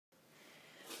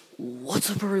What's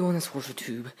up everyone, it's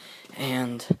HorseTube,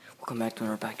 and welcome back to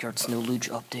our backyard snow luge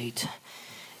update.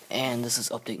 And this is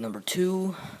update number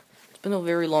 2. It's been a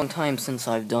very long time since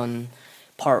I've done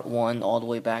part 1 all the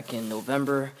way back in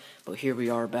November, but here we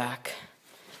are back.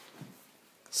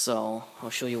 So, I'll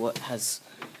show you what has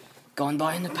gone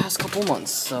by in the past couple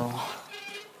months. So,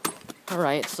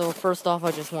 alright, so first off, I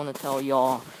just want to tell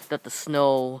y'all that the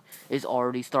snow is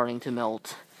already starting to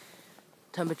melt.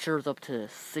 Temperatures up to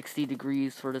 60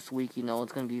 degrees for this week. You know,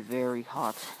 it's going to be very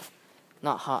hot.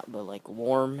 Not hot, but like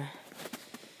warm.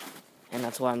 And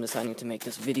that's why I'm deciding to make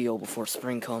this video before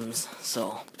spring comes.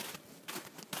 So,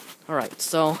 alright,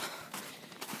 so,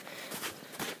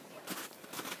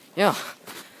 yeah.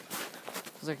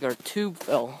 Looks like our tube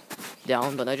fell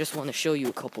down, but I just want to show you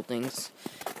a couple things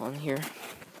on here.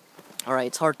 Alright,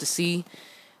 it's hard to see,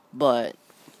 but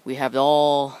we have it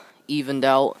all evened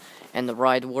out. And the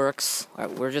ride works.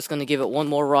 Alright, we're just gonna give it one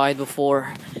more ride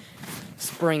before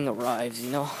spring arrives, you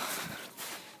know?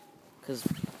 Because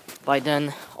by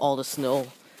then, all the snow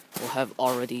will have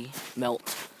already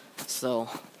melted. So,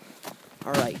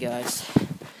 alright guys.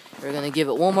 We're gonna give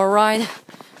it one more ride.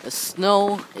 The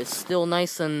snow is still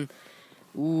nice and,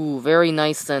 very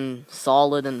nice and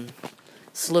solid and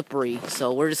slippery.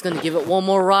 So we're just gonna give it one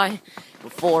more ride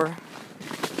before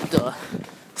the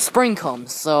spring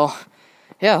comes. So,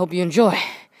 yeah, I hope you enjoy.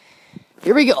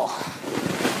 Here we go.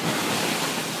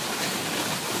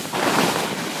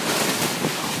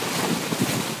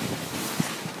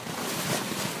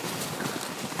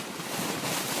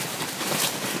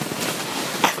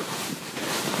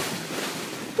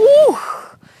 Woo!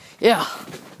 Yeah.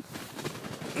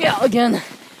 Yeah, again,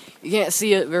 you can't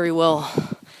see it very well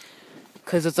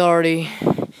because it's already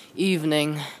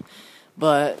evening,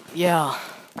 but yeah.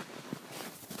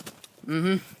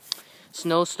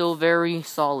 Snow's still very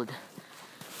solid,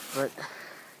 but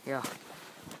yeah,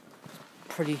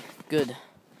 pretty good.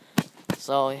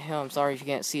 So yeah, I'm sorry if you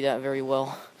can't see that very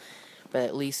well, but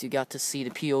at least you got to see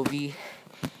the POV.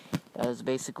 That is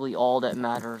basically all that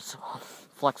matters.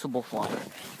 Flexible flyer.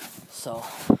 So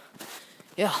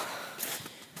yeah,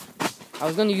 I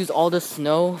was gonna use all this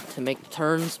snow to make the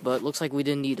turns, but it looks like we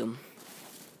didn't need them.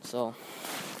 So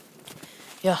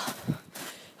yeah,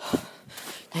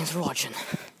 thanks for watching.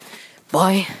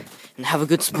 Bye, and have a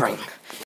good spring.